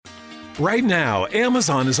Right now,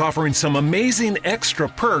 Amazon is offering some amazing extra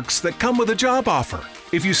perks that come with a job offer.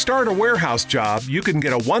 If you start a warehouse job, you can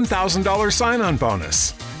get a $1,000 sign-on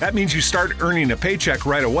bonus. That means you start earning a paycheck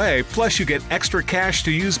right away, plus you get extra cash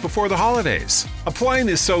to use before the holidays. Applying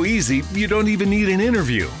is so easy, you don't even need an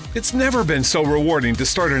interview. It's never been so rewarding to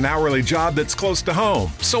start an hourly job that's close to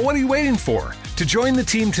home. So what are you waiting for? To join the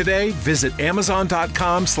team today, visit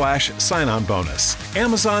amazon.com/sign-on bonus.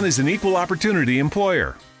 Amazon is an equal opportunity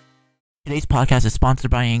employer. Today's podcast is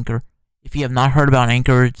sponsored by Anchor. If you have not heard about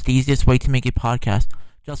Anchor, it's the easiest way to make a podcast.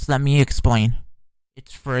 Just let me explain.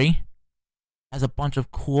 It's free, has a bunch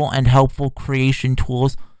of cool and helpful creation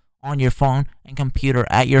tools on your phone and computer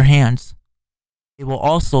at your hands. It will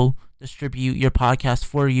also distribute your podcast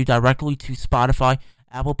for you directly to Spotify,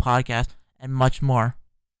 Apple Podcasts, and much more.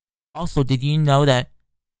 Also, did you know that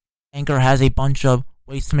Anchor has a bunch of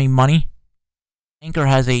ways to make money? Anchor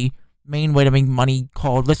has a main way to make money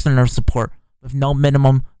called listener support with no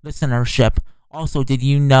minimum listenership. Also, did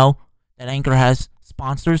you know that Anchor has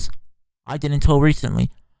sponsors? I didn't until recently.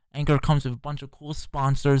 Anchor comes with a bunch of cool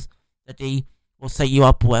sponsors that they will set you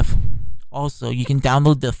up with. Also, you can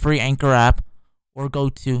download the free Anchor app or go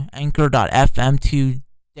to anchor.fm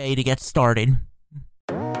today to get started.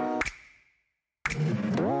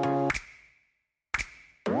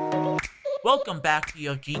 Welcome back to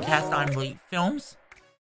UFG Cast. I'm Late Films.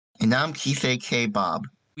 And I'm Keith A.K. Bob.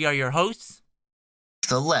 We are your hosts.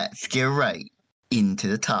 So let's get right into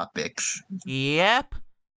the topics. Yep.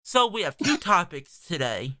 So we have two topics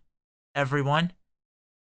today, everyone.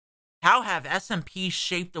 How have SMPs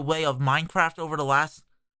shaped the way of Minecraft over the last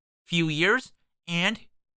few years? And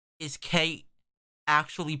is Kate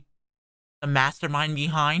actually the mastermind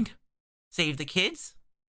behind Save the Kids?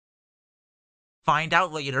 Find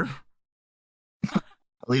out later.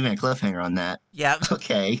 Leaving a cliffhanger on that. Yep.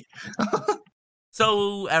 Okay.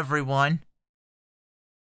 So, everyone,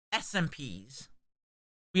 SMPs.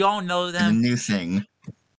 We all know them. A new thing.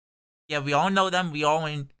 Yeah, we all know them. We all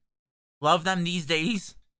love them these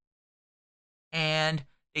days. And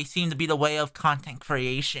they seem to be the way of content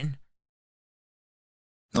creation.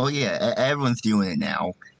 Oh yeah, everyone's doing it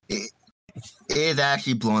now. It is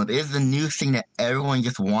actually blowing up. It is the new thing that everyone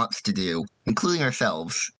just wants to do, including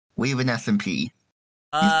ourselves. We have an SMP.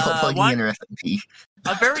 Plugging in our SMP.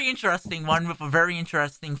 A very interesting one with a very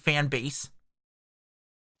interesting fan base.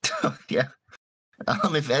 Yeah.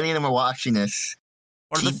 If any of them are watching this,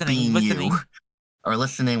 or keep listening, you. Or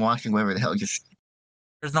listening, watching, whatever the hell, just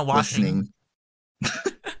there's no watching.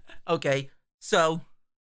 Okay, so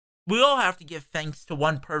we all have to give thanks to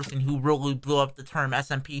one person who really blew up the term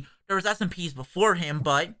SMP. There was SMPs before him,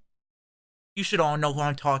 but you should all know who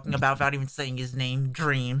I'm talking about without even saying his name.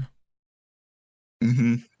 Dream.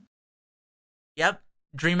 Mm-hmm. Yep,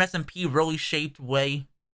 Dream SMP really shaped way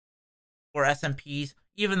for SMPs,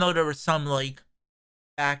 even though there were some, like,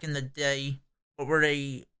 back in the day, what were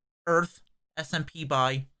they, Earth SMP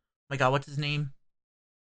by, oh my god, what's his name?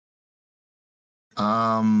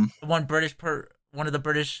 The one of the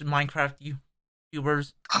British Minecraft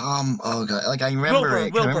YouTubers. Oh god, like, I remember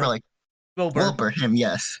it. Wilbur. I remember, like, Wilbur, him,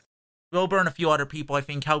 yes. Wilbur and a few other people, I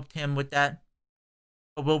think, helped him with that.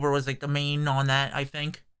 But Wilbur was, like, the main on that, I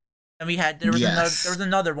think. And there was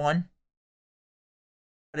another one.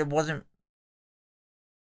 But it wasn't,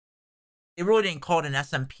 they really didn't call it an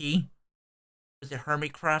SMP. Was it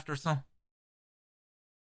Hermitcraft or something?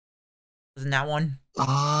 Wasn't that one?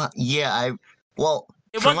 Yeah, it wasn't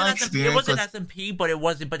SMP,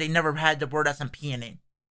 but they never had the word SMP in it.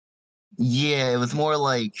 Yeah, it was more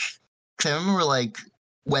like, cause I remember, like,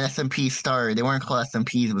 when SMP started, they weren't called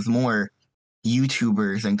SMPs, it was more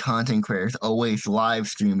YouTubers and content creators always live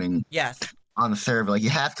streaming. Yes. On the server. Like,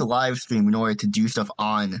 you have to live stream in order to do stuff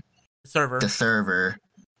on the server.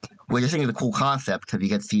 Which I think is a cool concept, because you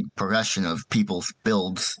get to see progression of people's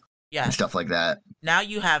builds and stuff like that. Now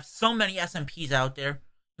you have so many SMPs out there,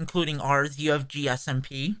 including ours, UFG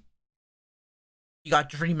SMP. You got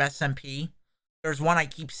Dream SMP. There's one I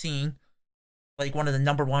keep seeing, like one of the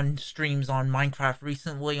 #1 streams on Minecraft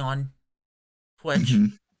recently on Twitch,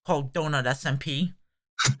 called Donut SMP.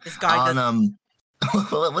 This guy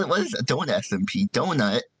what is a Donut SMP?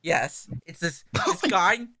 Donut? Yes, it's this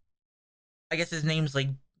guy. I guess his name's like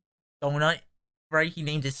Donut, right? He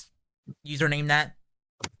named his username that,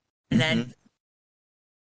 and then,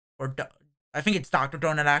 I think it's Dr.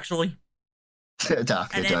 Donut actually. Dr.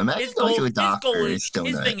 Donut.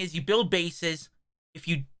 His thing is you build bases. If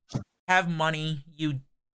you have money, you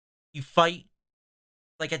fight.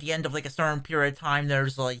 Like, at the end of, like, a certain period of time,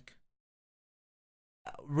 there's, like,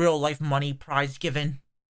 real life money prize given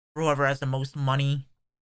for whoever has the most money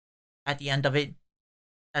at the end of it.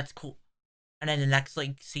 That's cool. and then the next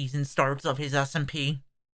like season starts of his SMP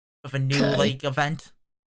with a new Okay. like event,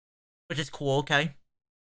 which is cool. Okay.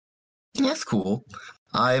 That's cool.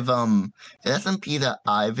 I've the SMP that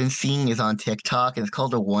I've been seeing is on TikTok, and it's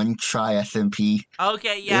called the One Try SMP.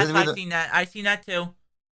 Okay. It Yes, was I've with seen that. I've seen that too.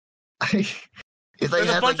 it's like There's it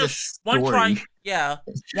a has bunch like of this one story. try. Yeah,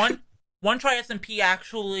 one try SMP.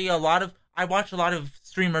 Actually, I watch a lot of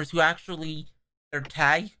streamers who actually their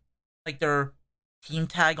tag, like their team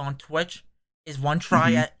tag on Twitch, is one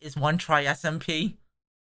try Mhm. is one try SMP.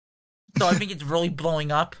 So I think it's really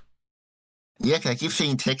blowing up. Yeah, 'cause I keep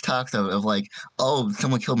seeing TikToks of like, oh,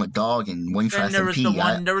 someone killed my dog in One Try Then there was the SMP.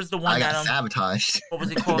 one. There was the I one got that sabotaged. what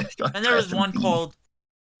was it called? One And there Try was one SMP. called.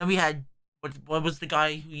 And we had what was the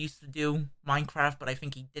guy who used to do Minecraft, but I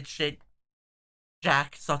think he did shit.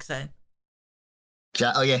 Jack sucks at.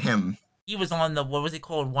 Oh yeah, him. He was on the what was it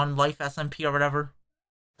called? One Life SMP or whatever.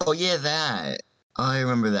 Oh yeah, that. I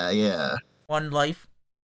remember that. Yeah. One Life.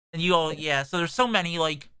 And you all yeah. So there's so many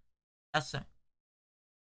like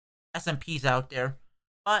SMPs out there,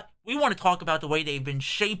 but we want to talk about the way they've been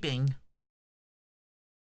shaping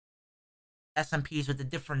SMPs with the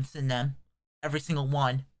difference in them. Every single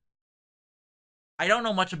one. I don't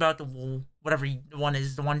know much about the whatever one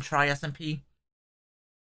is, the one try SMP.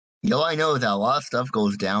 All I know is that a lot of stuff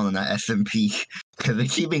goes down in that SMP because they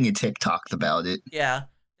keep making TikToks about it. Yeah.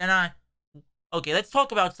 Okay, let's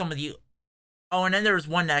talk about some of the. Oh, and then there was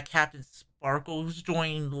one that Captain Sparkles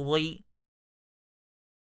joined late.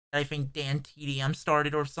 I think Dan TDM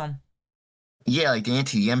started or some. Yeah, like the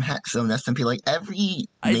NTM had some SMP. Like every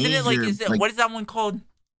Isn't major, it like what is that one called?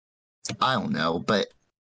 I don't know, but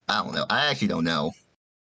I don't know. I actually don't know.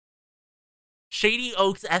 Shady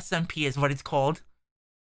Oaks SMP is what it's called.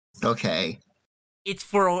 Okay. It's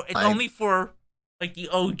only for like the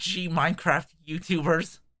OG Minecraft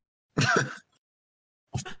YouTubers.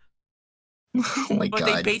 Oh my But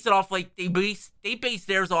god. they base it off like they base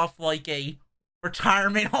theirs off like a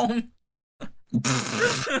retirement home.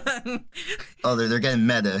 Oh, they're getting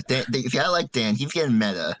meta. See, I like Dan. He's getting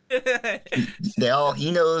meta.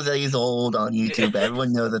 He knows that he's old on YouTube.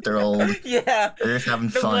 Everyone knows that they're old. Yeah. They're just having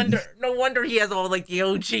fun. No wonder he has all like the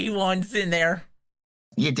OG ones in there.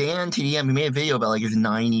 Yeah, Dan TDM, he made a video about like his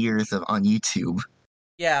 9 years on YouTube.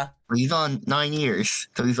 Yeah. He's on 9 years,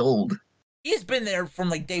 so he's old. He's been there from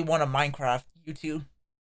like day one of Minecraft YouTube.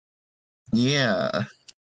 Yeah.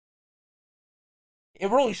 It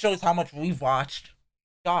really shows how much we've watched.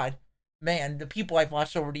 God, man, the people I've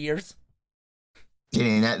watched over the years.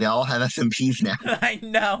 Getting that they all have SMPs now. I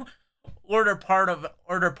know. Or they're part of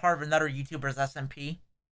another YouTuber's SMP.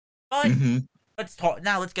 But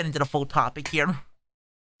let's get into the full topic here.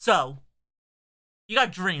 So, you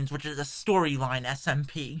got Dreams, which is a storyline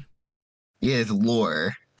SMP. Yeah, it's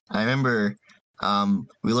lore. I remember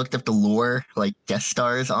we looked up the lore, like guest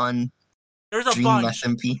stars on There's a Dream bunch.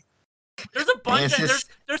 SMP. There's a bunch, and just...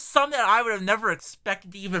 there's some that I would have never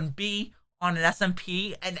expected to even be on an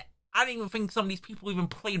SMP, and I don't even think some of these people even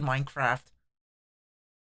played Minecraft.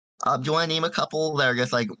 Do you want to name a couple that are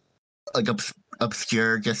just like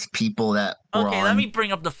obscure, just people that were Okay, on? let me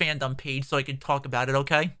bring up the fandom page so I can talk about it,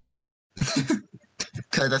 okay?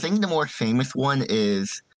 Because I think the more famous one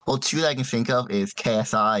is, well, two that I can think of is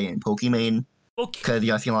KSI and Pokimane. Okay. Because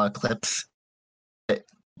you guys seen a lot of clips.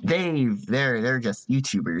 They're just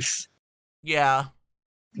YouTubers. Yeah.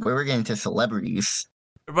 We're getting to celebrities.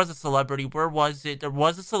 There was a celebrity. Where was it? There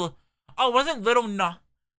was a Oh, it wasn't Little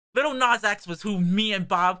Nas X was who me and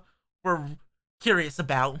Bob were curious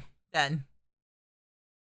about then.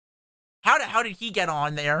 How did he get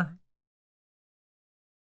on there?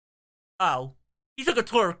 Oh, he took a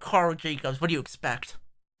tour of Carl Jacobs. What do you expect?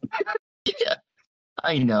 Yeah,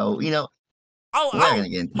 I know. And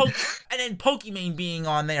then Pokimane being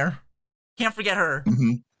on there. Can't forget her.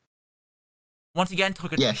 Mm-hmm. Once again,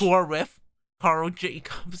 took a tour with Carl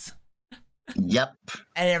Jacobs. Yep.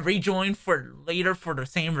 And then rejoined later for the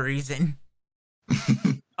same reason.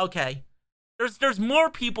 Okay. There's more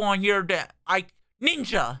people on here that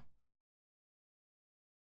Ninja.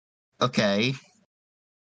 Okay.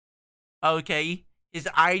 Okay. His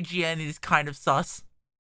IGN is kind of sus.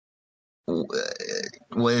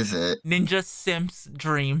 What is it? Ninja Simps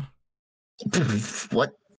Dream.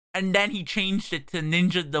 What? And then he changed it to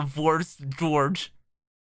Ninja Divorced George.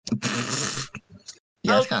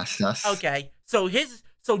 Yeah, that's kind of sus. Okay, so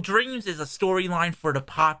Dreams is a storyline for the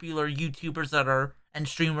popular YouTubers and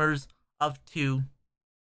streamers of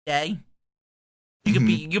today.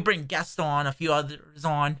 You bring guests on, a few others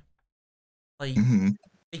on, like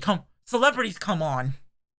celebrities come on,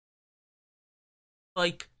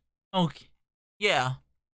 like okay, yeah.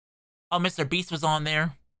 Oh, Mr. Beast was on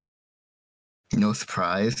there. No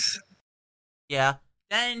surprise. Yeah.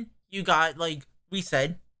 Then you got, like we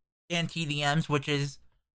said, Dan TDMs, which is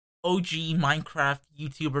OG Minecraft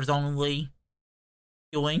YouTubers only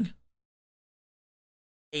doing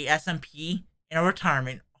a SMP in a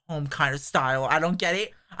retirement home kind of style. I don't get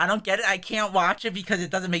it. I can't watch it because it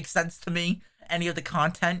doesn't make sense to me, any of the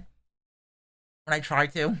content, when I try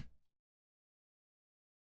to.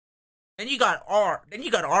 Then you got our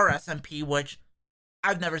SMP, which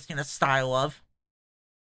I've never seen a style of.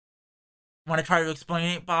 Want to try to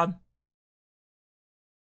explain it, Bob?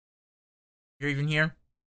 You're even here?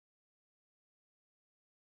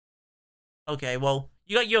 Okay, well,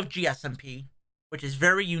 you got UFG SMP, which is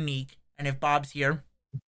very unique, and if Bob's here...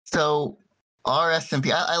 So, our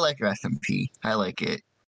SMP, I like your SMP. I like it.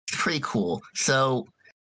 It's pretty cool. So,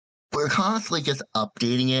 we're constantly just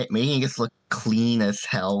updating it, making it just look clean as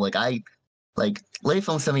hell.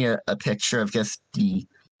 Layfilm sent me a picture of just the,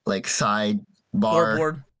 side bar.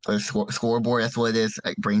 Scoreboard. Or scoreboard, that's what it is,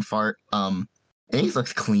 brain fart. It just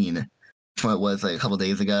looks clean from what it was, a couple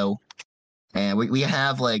days ago. And we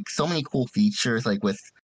have, so many cool features, with,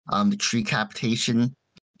 the tree capitation.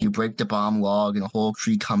 You break the bomb log and the whole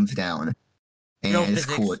tree comes down. And it's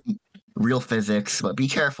cool. Real physics, but be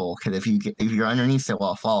careful, because if you're underneath it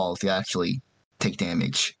while it falls, you actually take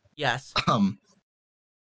damage. Yes. But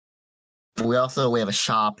we have a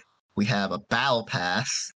shop. We have a battle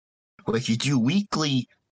pass, which you do weekly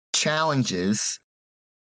challenges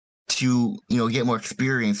to, get more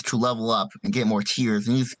experience, to level up and get more tiers.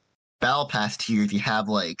 And these battle pass tiers, you have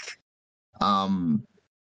you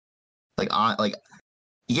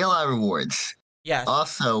get a lot of rewards. Yes.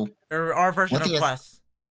 Also, there are versions of quests.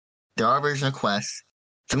 There are versions of quests.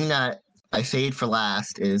 Something that I saved for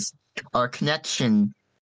last is our connection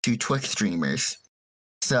to Twitch streamers.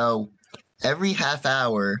 So every half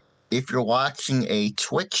hour, if you're watching a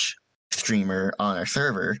Twitch streamer on our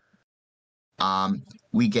server,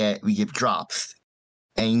 we give drops,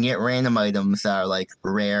 and you get random items that are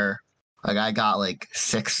rare. I got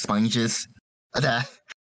 6 sponges that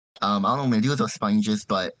I don't know what I'm gonna do with those sponges,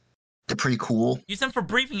 but they're pretty cool. Use them for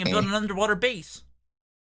breathing and build an underwater base.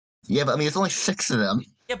 Yeah, but there's only 6 of them.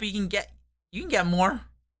 Yeah, but you can get more.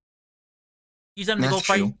 Use them to go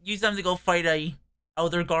fight. True. Use them to go fight a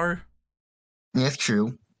Elder Guard. Yeah, that's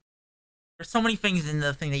true. There's so many things in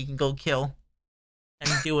the thing that you can go kill and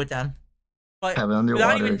do with them. But have an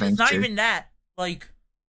underwater adventure. It's not even that.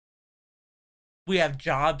 We have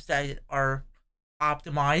jobs that are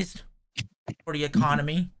optimized for the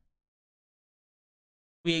economy.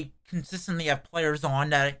 We consistently have players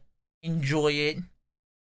on that enjoy it.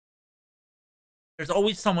 There's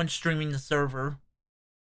always someone streaming the server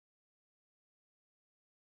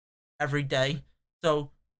every day.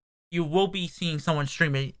 So you will be seeing someone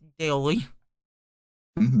stream it daily.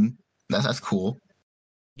 Mm-hmm. That's cool.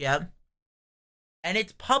 Yeah. And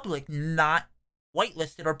it's public, not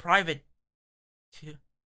whitelisted or private. So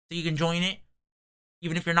you can join it,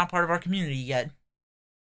 even if you're not part of our community yet.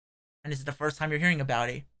 And this is the first time you're hearing about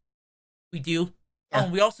it. We do. Yeah. Oh,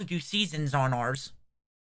 and we also do seasons on ours.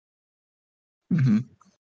 Mm-hmm.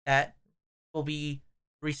 That will be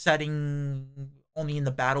resetting only in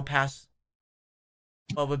the battle pass,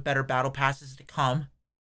 but with better battle passes to come.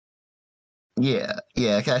 Yeah,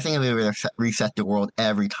 cause I think if we reset the world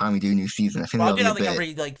every time we do a new season, I think I'll do that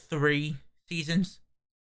every 3 seasons.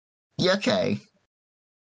 Yeah, okay.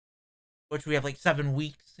 Which we have 7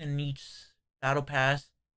 weeks in each battle pass.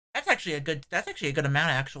 That's actually a good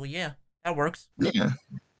amount, actually. Yeah, that works. Yeah.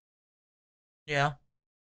 Yeah.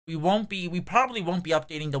 We probably won't be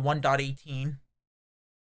updating the 1.18.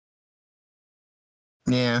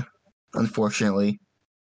 Yeah, unfortunately.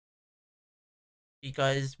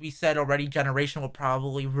 Because we said already Generation will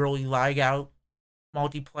probably really lag out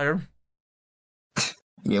multiplayer.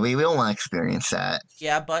 Yeah, we don't want to experience that.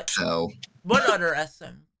 Yeah, but... So... What other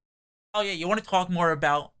SM... Oh yeah, you want to talk more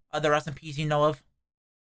about other SMPs you know of?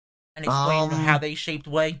 And explain how they shaped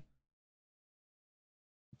Way?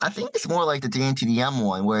 I think it's more like the DNTDM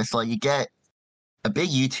one, where it's you get a big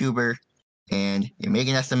YouTuber, and you make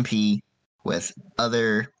an SMP with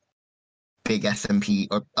other big SMP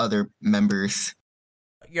or other members.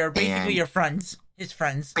 You're basically your friends. His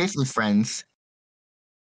friends. Basically friends.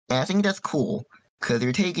 And I think that's cool, because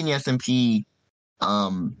you're taking the SMP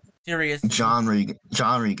serious genre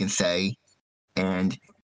you can say, and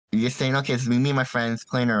you're just saying, okay, this is me and my friends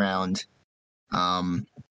playing around,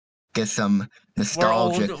 get some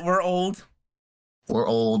nostalgic. We're old.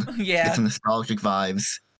 Yeah. Get some nostalgic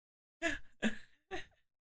vibes.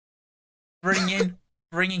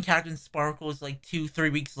 Bring in Captain Sparkles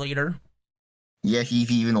 2-3 weeks later. Yeah,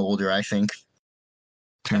 he's even older, I think.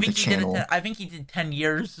 Turns the channel. I think he did 10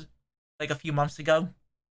 years, like a few months ago.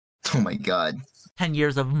 Oh my god. 10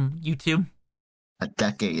 years of YouTube. A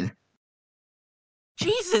decade.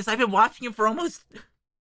 Jesus, I've been watching him for almost...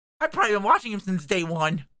 I've probably been watching him since day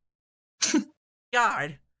one.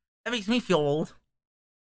 God, that makes me feel old.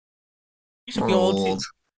 You should feel old too.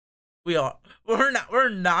 We are. We're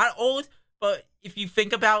not old, but if you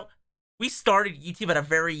think about, we started YouTube at a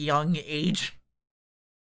very young age.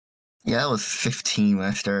 Yeah, I was 15 when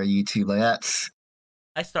I started YouTube. Like that's.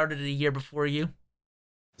 I started a year before you.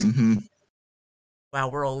 Mm-hmm. Wow,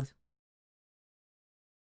 we're old.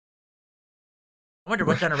 I wonder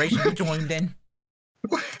what generation you joined in.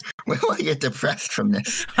 Why do I get depressed from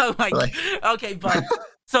this? Oh my god. Okay, but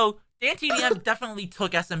so DanTDM definitely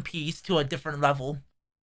took SMPs to a different level.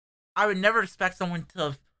 I would never expect someone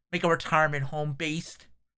to make a retirement home-based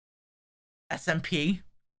SMP.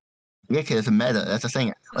 Yeah, because it's a meta. That's the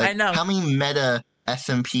thing. Like, I know. How many meta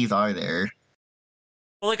SMPs are there?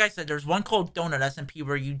 Well, like I said, there's one called Donut SMP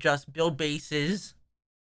where you just build bases,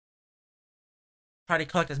 try to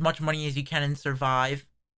collect as much money as you can and survive,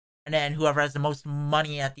 and then whoever has the most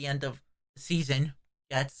money at the end of the season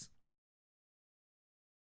gets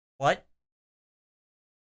what?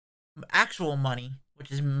 Actual money,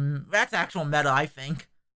 that's actual meta, I think.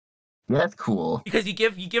 Yeah, that's cool. Because you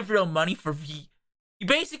give real money for you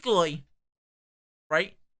basically,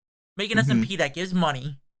 right? Make an SMP that gives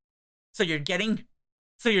money, so you're getting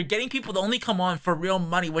people to only come on for real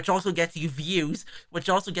money, which also gets you views, which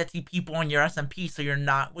also gets you people on your SMP, so you're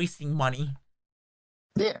not wasting money.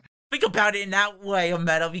 Yeah. Think about it in that way of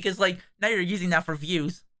meta, because like now you're using that for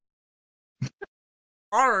views.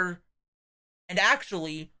 And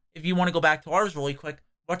actually, if you want to go back to ours really quick,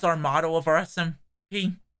 what's our motto of our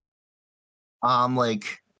SMP?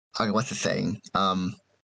 Okay, what's the saying?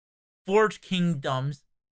 Forge kingdoms,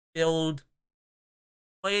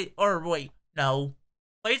 play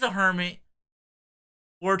as a hermit,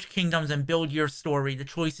 forge kingdoms, and build your story. The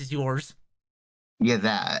choice is yours. Yeah,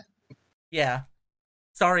 that. Yeah.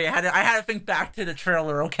 Sorry, I had to think back to the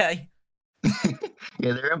trailer, okay?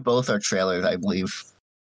 Yeah, they're in both our trailers, I believe.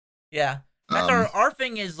 Yeah. That's our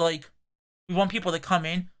thing is, like, we want people to come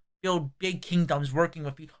in, build big kingdoms working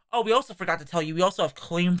with people. Oh, we also forgot to tell you, we also have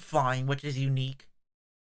claim flying, which is unique.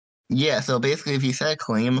 Yeah, so basically if you set a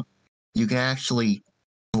claim, you can actually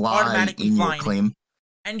fly in your claim.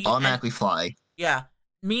 And automatically fly. Yeah.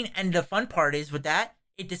 And the fun part is, with that,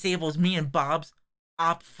 it disables me and Bob's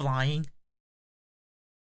op flying.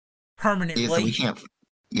 Permanently. Yeah,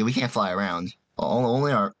 so we can't fly around.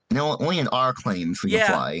 Only in our claims we can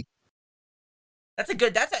fly.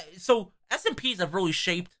 So SMPs have really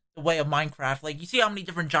shaped the way of Minecraft. Like, you see how many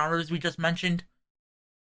different genres we just mentioned?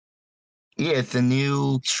 Yeah, it's a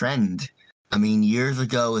new trend. I mean, years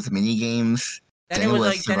ago it was mini games. Then it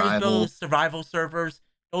was survival servers.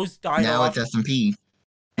 Those died off. Now it's SMP.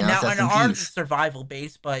 And ours is survival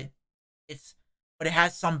based, but it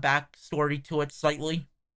has some backstory to it slightly,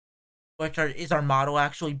 which is our motto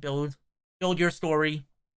actually: build your story,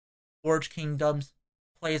 forge kingdoms,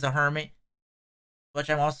 play as a hermit. Which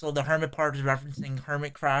I'm also, the hermit part is referencing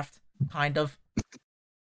Hermitcraft, kind of.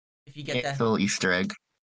 If you get that. It's a little Easter egg.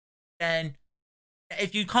 Then,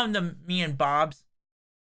 if you come to me and Bob's,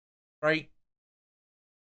 right?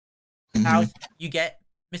 How you get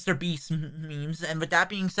Mr. Beast memes. And with that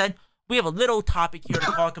being said, we have a little topic here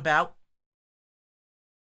to talk about.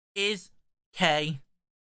 Is K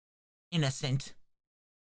innocent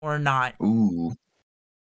or not? Ooh.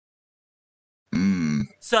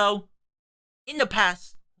 So, in the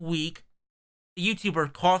past week, the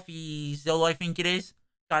YouTuber CoffeeZilla, I think it is,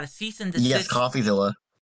 got a cease and desist. Yes, CoffeeZilla.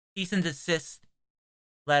 Cease and desist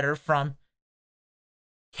letter from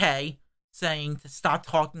K saying to stop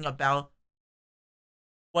talking about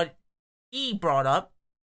what he brought up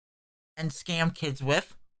and scam kids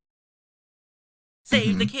with.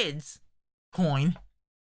 Save the Kids coin,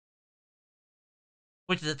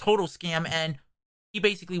 which is a total scam, and he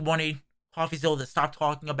basically wanted CoffeeZilla to stop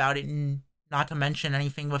talking about it and not to mention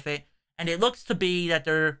anything with it. And it looks to be that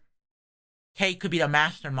K could be the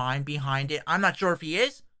mastermind behind it. I'm not sure if he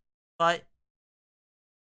is, but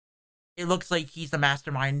it looks like he's the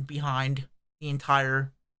mastermind behind the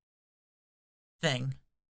entire thing.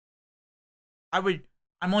 I'm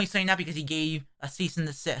only saying that because he gave a cease and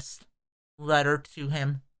desist letter to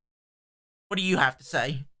him. What do you have to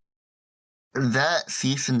say? That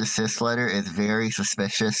cease and desist letter is very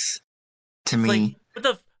suspicious to me.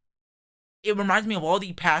 It reminds me of all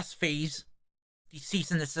the past phase, the cease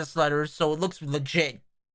and desist letters, so it looks legit.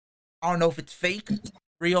 I don't know if it's fake,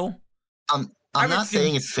 real. I'm not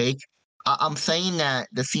saying it's fake. I'm saying that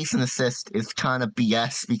the cease and desist is kind of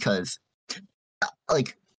BS because,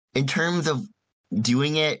 like, in terms of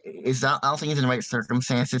doing it, is not, I don't think it's in the right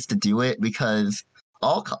circumstances to do it because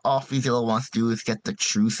all Zilla wants to do is get the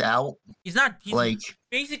truth out. He's not. He's Like,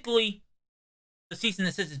 basically the cease and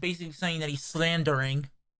desist is basically saying that he's slandering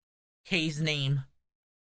Kay's name,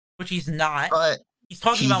 which he's not. but He's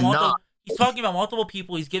talking he's about multiple. not. He's talking about multiple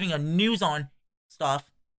people. He's giving a news on stuff,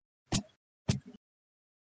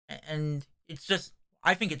 and it's just.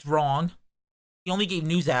 I think it's wrong. He only gave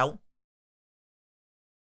news out,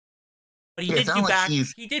 but he Yeah, did it's not do like back.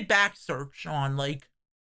 he's He did back search on like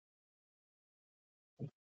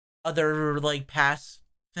other like past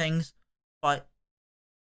things, but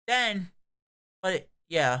then, but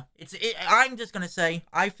yeah, I'm just gonna say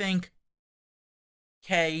I think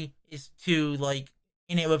Kay is too like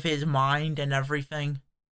in it with his mind and everything.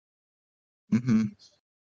 hmm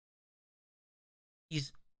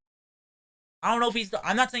He's I don't know if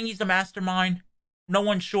I'm not saying he's the mastermind. No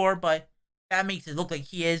one's sure, but that makes it look like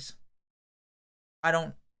he is. I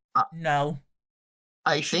don't I, know.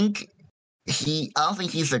 I think I don't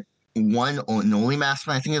think he's the one and only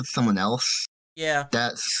mastermind. I think it's someone else Yeah,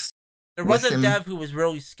 that's there was with a him. dev who was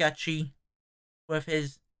really sketchy with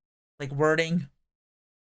his like wording.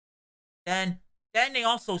 Then they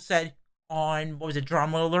also said on what was it,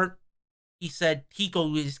 Drama Alert? He said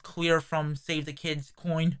Tico is clear from Save the Kids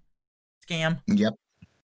coin scam. Yep.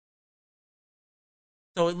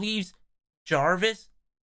 So it leaves Jarvis,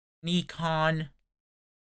 Nikon,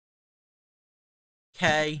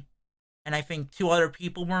 Kay, and I think two other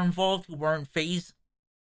people were involved who weren't FaZe.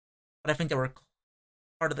 But I think they were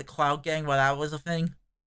part of the Cloud Gang while that was a thing.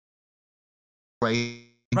 Right.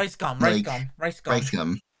 Rice Gum. Rice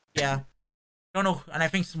gum. Yeah. Don't know, and I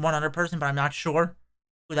think it's one other person, but I'm not sure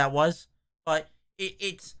who that was. But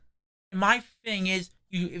it's my thing is,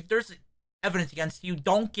 if there's evidence against you,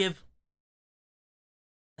 don't give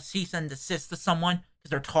a cease and desist to someone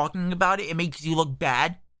because they're talking about it. It makes you look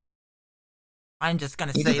bad. I'm just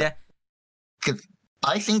gonna say that. Because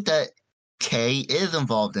I think that Kay is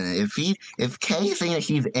involved in it. If Kay is saying that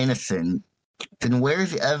he's innocent, then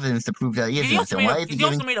where's the evidence to prove that he is He innocent?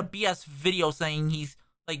 also made a BS video saying he's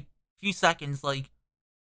like a few seconds, like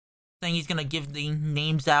saying he's gonna give the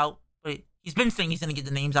names out, but he's been saying he's gonna get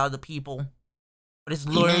the names out of the people. But his he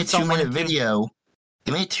made lawyers a don't want 2 minute him to. video.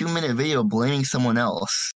 He made a 2 minute video blaming someone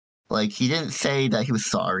else. Like he didn't say that he was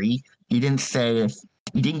sorry. He didn't say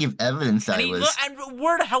he didn't give evidence that And it was and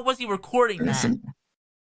where the hell was he recording that? innocent.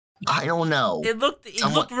 I don't know. It looked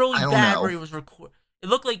really bad where he was recording. It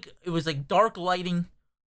looked like it was like dark lighting.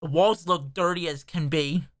 The walls looked dirty as can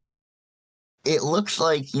be. It looks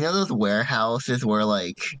like those warehouses where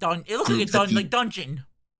like It looks like a dungeon.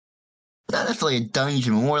 not necessarily a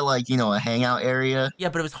dungeon, more like a hangout area. Yeah,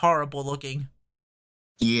 but it was horrible looking.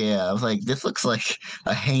 Yeah, I was like, this looks like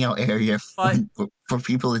a hangout area for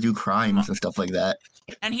people to do crimes and stuff like that.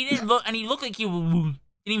 And he didn't look, and he looked like he didn't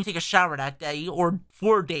even take a shower that day or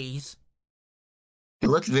 4 days. He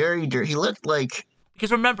looked very dirty. He looked like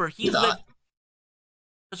because remember Just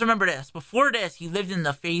remember this: before this, he lived in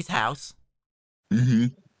the FaZe house. Mm-hmm.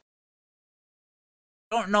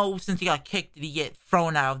 Don't know since he got kicked, did he get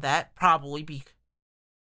thrown out of that? Probably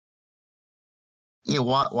Yeah,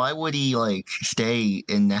 why would he like stay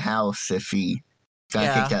in the house if he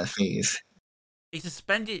got kicked out of FaZe? They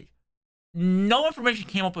suspended. No information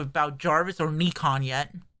came up about Jarvis or Nikon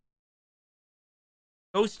yet.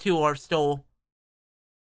 Those two are still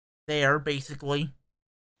there, basically.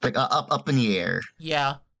 Like up in the air.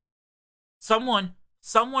 Yeah. Someone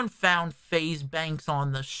found FaZe Banks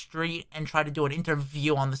on the street and tried to do an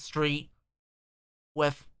interview on the street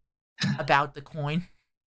about the coin.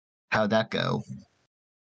 How'd that go?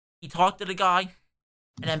 He talked to the guy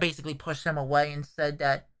and then basically pushed him away and said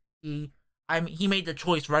that he made the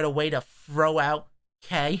choice right away to throw out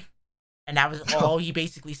Kay, and that was all he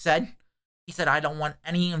basically said. He said, I don't want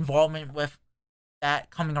any involvement with that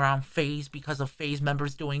coming around FaZe because of FaZe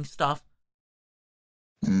members doing stuff.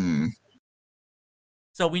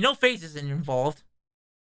 So we know FaZe isn't involved.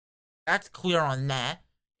 That's clear on that.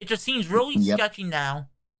 It just seems really sketchy now,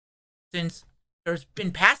 since there's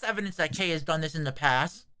been past evidence that Kay has done this in the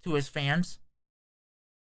past to his fans.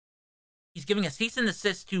 He's giving a cease and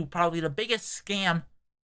desist to probably the biggest scam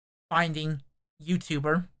finding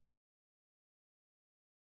YouTuber.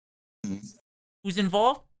 Who's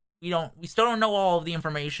involved? We still don't know all of the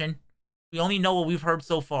information. We only know what we've heard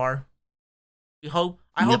so far. I hope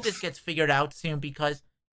this gets figured out soon, because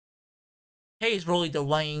Kay is really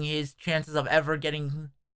delaying his chances of ever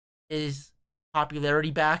getting his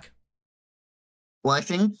popularity back. Well, I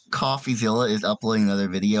think CoffeeZilla is uploading another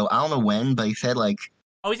video. I don't know when, but he said like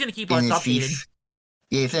Oh, he's gonna keep in us his updated. feast.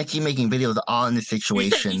 Yeah, he's gonna keep making videos on the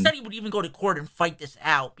situation. He said he would even go to court and fight this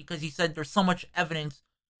out because he said there's so much evidence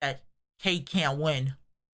that Kay can't win.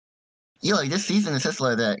 Yeah, like this season of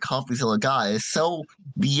Sisler that CoffeeZilla got is so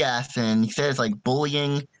BS, and he says like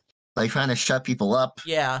bullying, like trying to shut people up.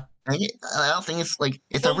 Yeah. I don't think it's like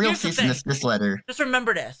it's a real season of this letter. Just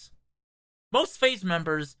remember this: most FaZe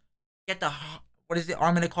members get the what is it?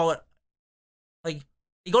 I'm gonna call it like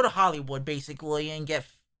they go to Hollywood basically and get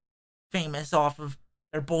famous off of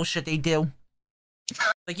their bullshit they do.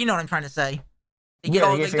 Like you know what I'm trying to say? They get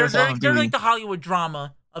all like, they're like the Hollywood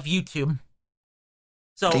drama of YouTube.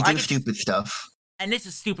 So they do stupid stuff. And this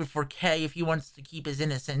is stupid for Kay if he wants to keep his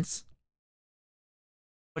innocence,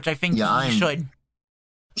 which I think he should.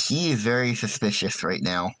 He is very suspicious right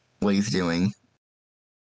now, what he's doing.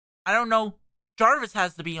 I don't know. Jarvis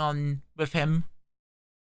has to be on with him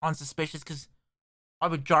on suspicious, because why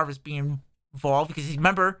would Jarvis be involved? Because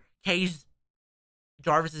remember, Kay's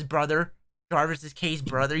Jarvis's brother. Jarvis is Kay's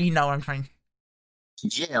brother. You know what I'm trying.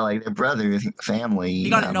 Yeah, like their brothers, family. They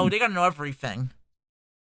gotta know everything.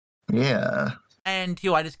 Yeah. And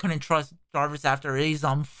too, I just couldn't trust Jarvis after his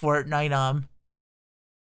Fortnite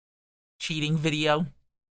cheating video.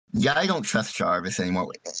 Yeah, I don't trust Jarvis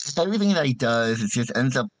anymore. Everything that he does, it just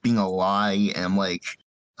ends up being a lie, and I'm like,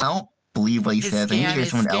 I don't believe what he says. I need to hear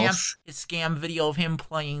someone else. His scam video of him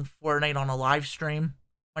playing Fortnite on a live stream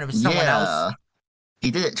when it was someone else.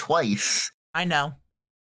 He did it twice. I know.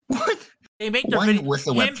 What? They make their one with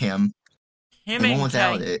the webcam. Him and one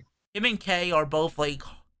without it. Him and Kay are both like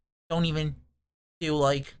don't even do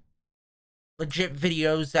like legit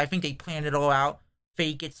videos. I think they planned it all out.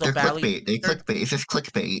 Fake it so badly. Clickbait. Clickbait. It's just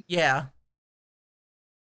clickbait. Yeah.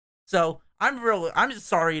 So I'm just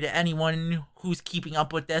sorry to anyone who's keeping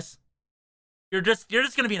up with this. You're just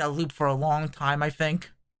gonna be in a loop for a long time, I think.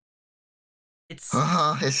 This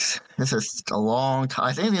is a long time.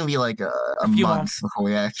 I think it's gonna be like a month before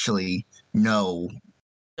we actually know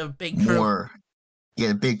the big more. Truth. Yeah,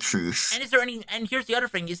 the big truth. And here's the other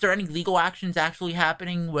thing: is there any legal actions actually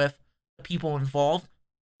happening with the people involved?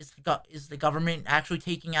 Is the government actually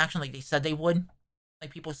taking action like they said they would? Like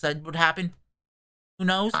people said would happen? Who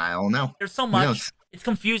knows? I don't know. There's so much. It's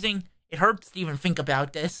confusing. It hurts to even think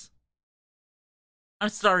about this. I'm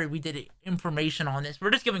sorry we did information on this. We're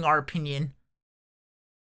just giving our opinion.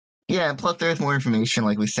 Yeah, and plus there's more information,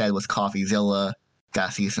 like we said, with CoffeeZilla,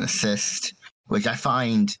 got cease and assist, which I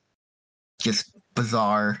find just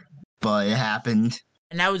bizarre, but it happened.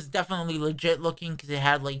 And that was definitely legit looking, because it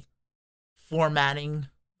had, like, formatting,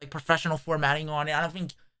 like professional formatting on it. I don't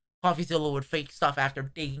think CoffeeZilla would fake stuff after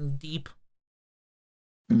digging deep.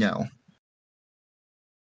 No.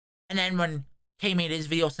 And then when Kay made his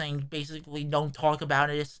video saying basically don't talk about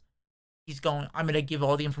it, he's going, I'm going to give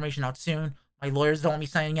all the information out soon. My lawyers don't want me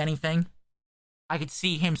saying anything. I could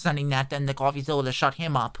see him sending that then to CoffeeZilla to shut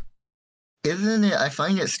him up. Isn't it? I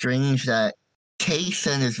find it strange that Kay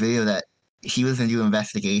sent his video that he was going to do an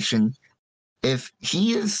investigation. If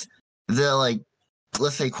he is the, like,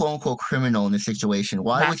 let's say, quote-unquote criminal in this situation,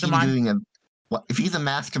 why would he be doing if he's a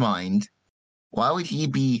mastermind, why would he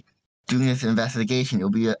be doing this investigation?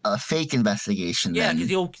 It'll be a fake investigation. Yeah,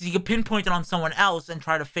 because he could pinpoint it on someone else and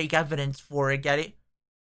try to fake evidence for it, get it?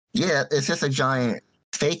 Yeah, it's just a giant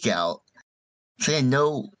fake out. Saying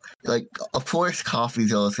no, like, of course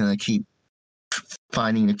CoffeeZilla is going to keep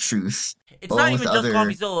finding the truth. It's not even just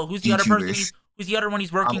CoffeeZilla. Who's the other person? Who's the other one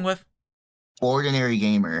he's working with? Ordinary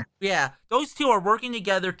Gamer. Yeah, those two are working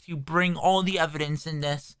together to bring all the evidence in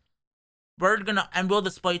this. We'll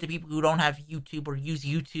display it to people who don't have YouTube or use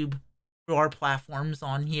YouTube through our platforms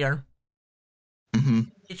on here. Mm-hmm.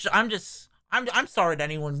 I'm sorry to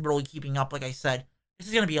anyone really keeping up. Like I said, this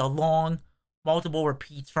is gonna be a long, multiple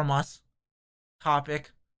repeats from us topic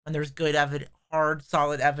when there's good hard,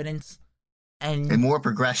 solid evidence, and more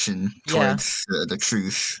progression towards the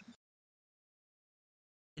truth.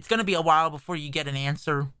 It's gonna be a while before you get an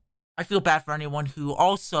answer. I feel bad for anyone who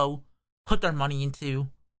also put their money into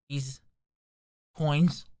these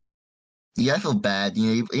coins. Yeah, I feel bad.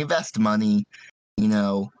 You invest money,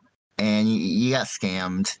 and you got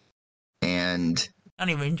scammed, and not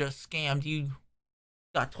even just scammed. You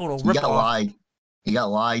got total rip-off. You got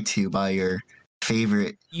lied to by your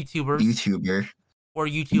favorite YouTuber or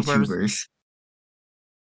YouTubers.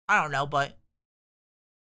 I don't know, but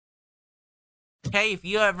hey, if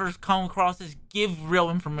you ever come across this, give real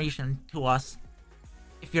information to us.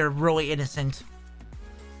 If you're really innocent,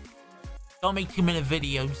 don't make 2-minute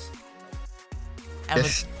videos.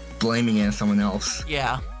 Just blaming it on someone else.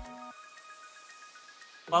 Yeah.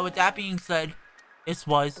 Well, with that being said, This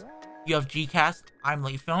was UFGcast. I'm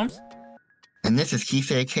Lee Films. And this is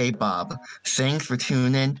Keith A.K. Bob. Thanks for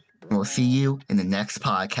tuning in, and we'll see you in the next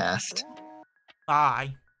podcast.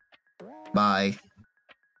 Bye. Bye.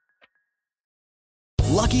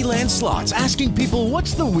 Lucky Land Slots, asking people,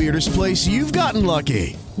 what's the weirdest place you've gotten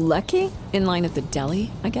lucky? Lucky? In line at the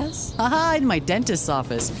deli, I guess? Aha, in my dentist's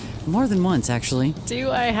office. More than once, actually.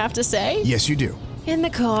 Do I have to say? Yes, you do. In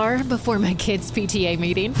the car before my kids' PTA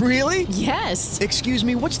meeting. Really? Yes. Excuse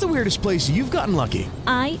me, what's the weirdest place you've gotten lucky?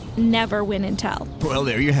 I never win and tell. Well,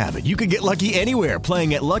 there you have it. You can get lucky anywhere,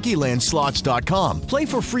 playing at LuckyLandSlots.com. Play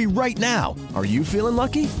for free right now. Are you feeling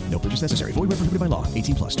lucky? No purchase necessary. Void where prohibited by law.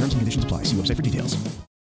 18+. Terms and conditions apply. See website for details.